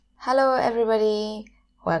Hello everybody,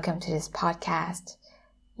 welcome to this podcast.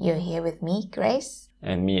 You're here with me, Grace.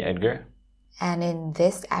 And me, Edgar. And in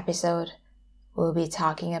this episode, we'll be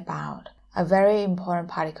talking about a very important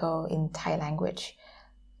particle in Thai language,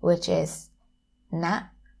 which is na.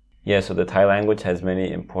 Yeah, so the Thai language has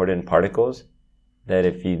many important particles that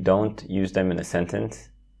if you don't use them in a sentence,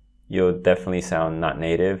 you'll definitely sound not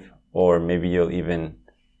native, or maybe you'll even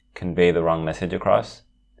convey the wrong message across.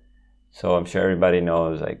 So I'm sure everybody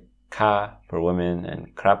knows like ka for women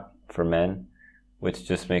and krap for men, which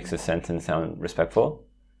just makes a sentence sound respectful.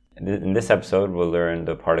 In this episode, we'll learn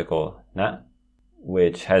the particle na,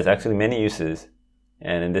 which has actually many uses.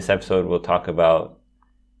 And in this episode, we'll talk about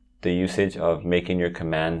the usage of making your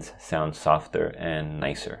commands sound softer and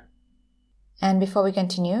nicer. And before we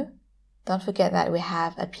continue, don't forget that we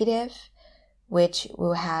have a PDF, which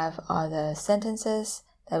will have all the sentences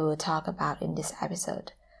that we'll talk about in this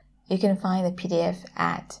episode. You can find the PDF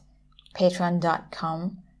at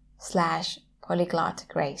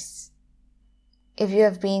patreon.com/polyglotgrace. If you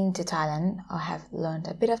have been to Thailand or have learned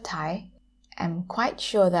a bit of Thai, I'm quite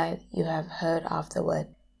sure that you have heard of the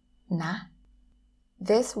word na.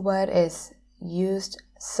 This word is used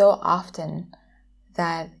so often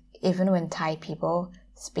that even when Thai people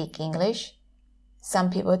speak English, some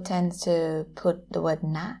people tend to put the word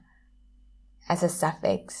na as a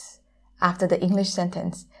suffix after the English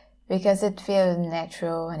sentence because it feels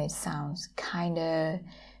natural and it sounds kinder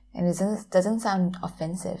and it doesn't sound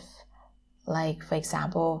offensive. Like, for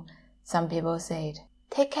example, some people say,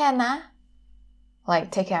 take care na, like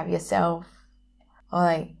take care of yourself, or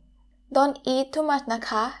like, don't eat too much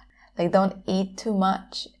naka, like don't eat too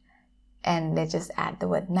much, and they just add the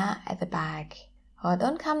word na at the back. Or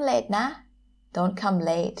don't come late na, don't come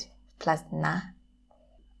late plus na.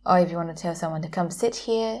 Or if you want to tell someone to come sit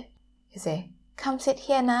here, you say, come sit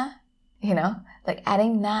here na, like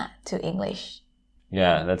adding na to English.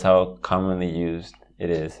 Yeah, that's how commonly used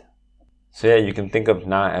it is. So yeah, you can think of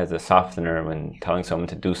na as a softener when telling someone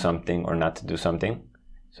to do something or not to do something.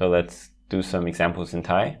 So let's do some examples in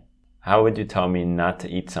Thai. How would you tell me not to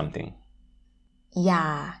eat something?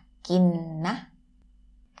 Ya gin na.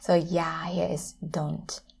 So ya here is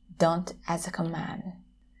don't. Don't as a command.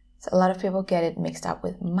 So a lot of people get it mixed up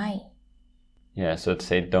with mai. Yeah, so to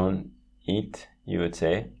say don't eat, you would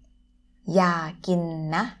say Ya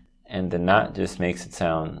gin na. And the na just makes it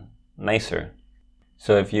sound nicer.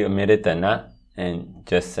 So if you omitted the na and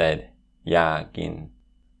just said ya gin,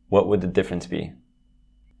 what would the difference be?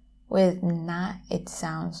 With na, it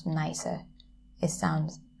sounds nicer. It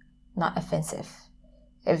sounds not offensive.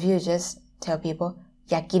 If you just tell people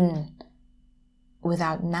ya gin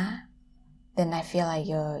without na, then I feel like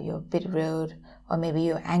you're a bit rude, or maybe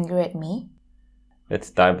you're angry at me.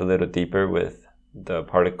 Let's dive a little deeper with the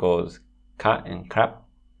particles ka and krap,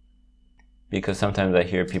 because sometimes I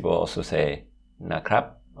hear people also say na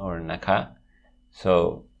krap or na ka.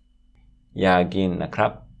 So ya gin na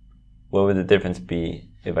krap, what would the difference be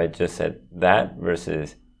if I just said that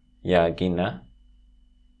versus ya gin na?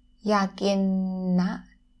 Ya gin na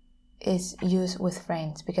is used with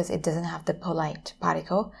friends because it doesn't have the polite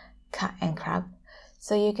particle ka and krap.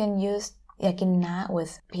 So you can use ya gin na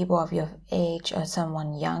with people of your age or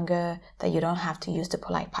someone younger that you don't have to use the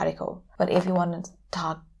polite particle. But if you want to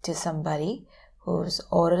talk to somebody who's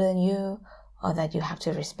older than you or that you have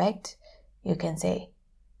to respect, you can say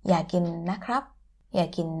ya gin na krap, ya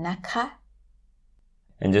gin na ka.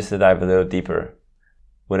 And just to dive a little deeper,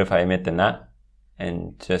 what if I omit the na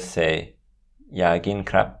and just say ya gin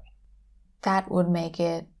krap? That would make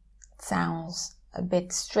it sounds a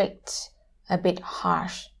bit strict, a bit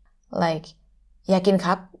harsh. Like, ya gin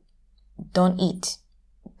krap, don't eat,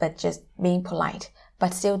 but just being polite.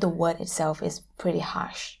 But still the word itself is pretty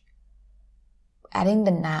harsh. Adding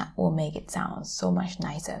the na will make it sound so much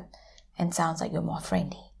nicer and sounds like you're more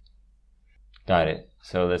friendly. Got it.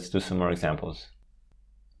 So let's do some more examples.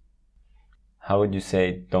 How would you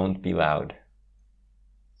say don't be loud?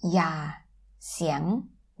 อย่าเสียง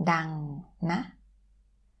ดังนะ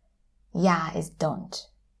Ya is don't.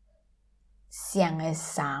 เสียง is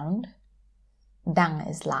sound. ดัง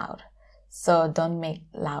is loud. So don't make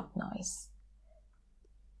loud noise.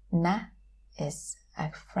 Na is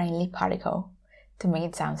a friendly particle to make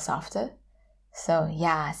it sound softer. So อ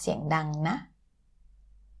ย่าเสียงดังนะ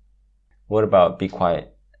What about be quiet?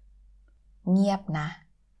 เงียบนะ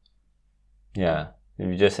Yeah, if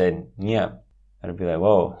you just said "niap," I'd be like,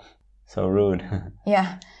 "Whoa, so rude." Yeah,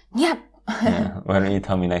 เงียบ Yeah, why don't you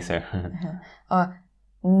tell me nicer? Or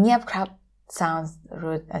เงียบครับ sounds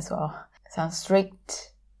rude as well. Sounds strict.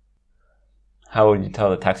 How would you tell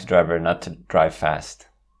the taxi driver not to drive fast?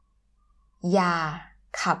 อย่า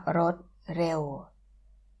ขับรถเร็ว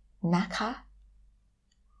นะคะ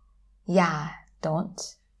อย่า don't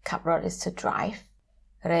ขับรถ is to drive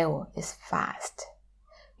เร็ว is fast.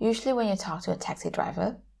 Usually when you talk to a taxi driver,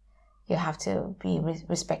 you have to be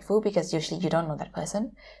respectful because usually you don't know that person.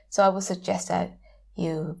 So I would suggest that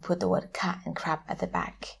you put the word ค่ะ and crap at the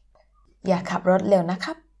back. อย่าขับรถเร็วนะค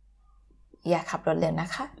รับ อย่าขับรถเร็วนะ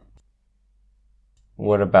คะ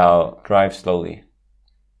What about drive slowly?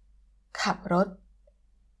 ขับรถ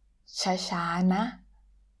ช้าๆนะ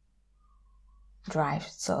drive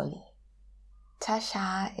slowly. ช้า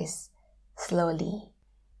ๆ is slowly.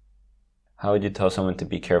 How would you tell someone to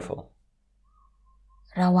be careful?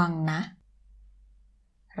 ระวังนะ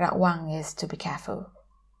ระวัง is to be careful.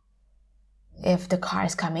 If the car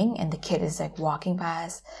is coming and the kid is like walking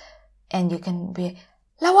past and you can be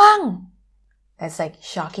ระวัง that's like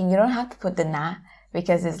shocking. You don't have to put the na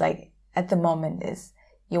because it's like at the moment is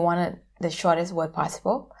you want the shortest word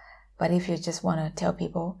possible. But if you just want to tell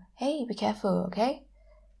people, hey, be careful, okay?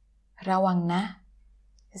 ระวังนะ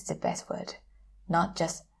is the best word, not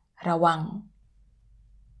just ระวัง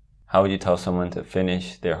How would you tell someone to finish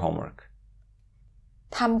their homework?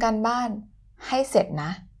 ทำการบ้านให้เสร็จน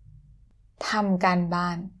ะ ทำการบ้า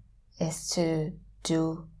น is to do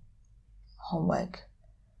homework.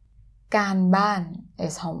 การบ้าน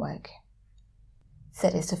is homework. เสร็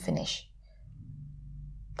จ is to finish.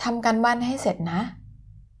 ทำการบ้านให้เสร็จนะ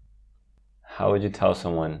How would you tell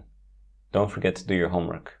someone, don't forget to do your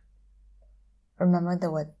homework? Remember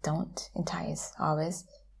the word don't in Thai is always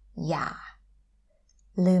อย่า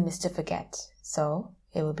ลืม is to forget. So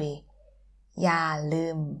it will be อย่าลื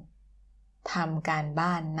มทำการบ้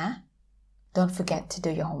านนะ Don't forget to do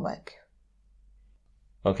your homework.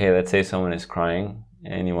 Okay, let's say someone is crying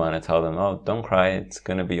and you want to tell them, oh, don't cry, it's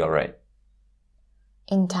going to be all right.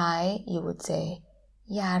 In Thai, you would say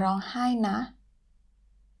อย่าร้องไห้นะ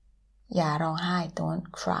อย่าร้องไห้ don't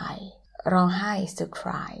cry. ร้องไห้ is to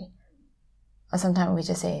cry. Or sometimes we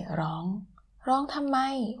just say ร้องทำไม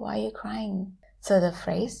why are you crying? So the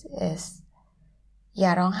phrase is อย่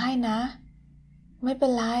าร้องไห้นะไม่เป็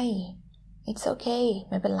นไร it's okay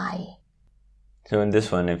ไม่เป็นไร So in this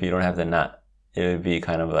one, if you don't have the not, it would be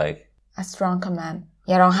kind of like a strong command อ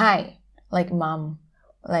ย่าร้องไห้ like mom,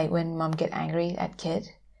 like when mom get angry at kid,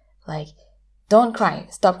 like don't cry,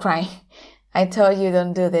 stop crying. I told you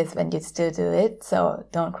don't do this when you still do it, so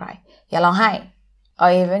don't cry อย่าร้องไห้ or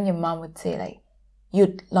even your mom would say like หยุ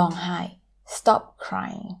ดร้องไห้ stop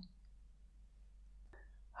crying.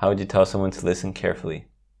 How would you tell someone to listen carefully?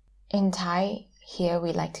 In Thai, here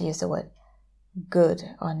we like to use the word good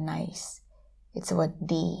or nice. It's the word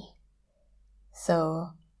ดี so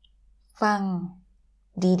ฟัง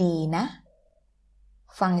ดีๆนะ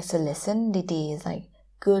ฟัง is to listen ดี is like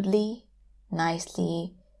goodly, nicely,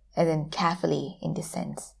 and then carefully in this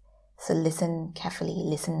sense. So listen carefully,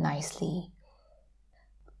 listen nicely.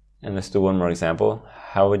 And let's do one more example.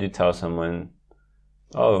 How would you tell someone,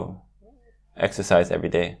 oh, exercise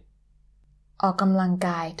every day? ออกกำลังก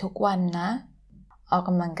ายทุกวันนะ ออกก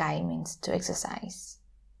ำลังกาย means to exercise.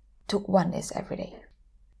 ทุกวัน is every day.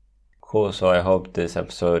 Cool. So I hope this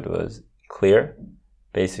episode was clear.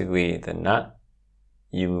 Basically, the not,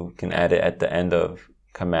 you can add it at the end of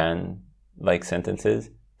command-like sentences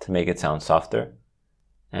to make it sound softer.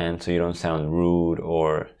 And so you don't sound rude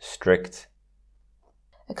or strict.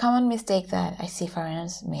 A common mistake that I see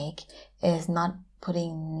foreigners make is not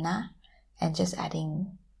putting na and just adding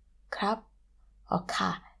ครับ or ค่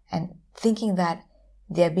ะ and thinking that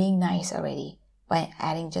they're being nice already by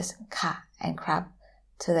adding just ค่ะ and ครับ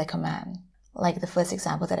to the command. Like the first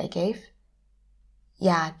example that I gave, อ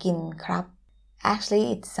ยากกินครับ Actually,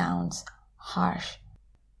 it sounds harsh.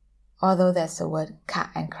 Although there's the word ค่ะ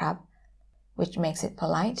and ครับ, which makes it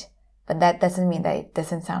polite, but that doesn't mean that it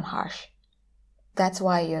doesn't sound harsh. That's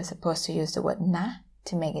why you're supposed to use the word na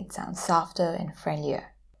to make it sound softer and friendlier.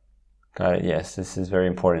 Got it. Yes, this is very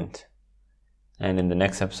important. And in the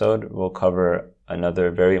next episode, we'll cover another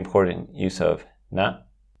very important use of na.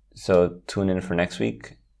 So tune in for next week.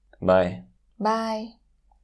 Bye. Bye.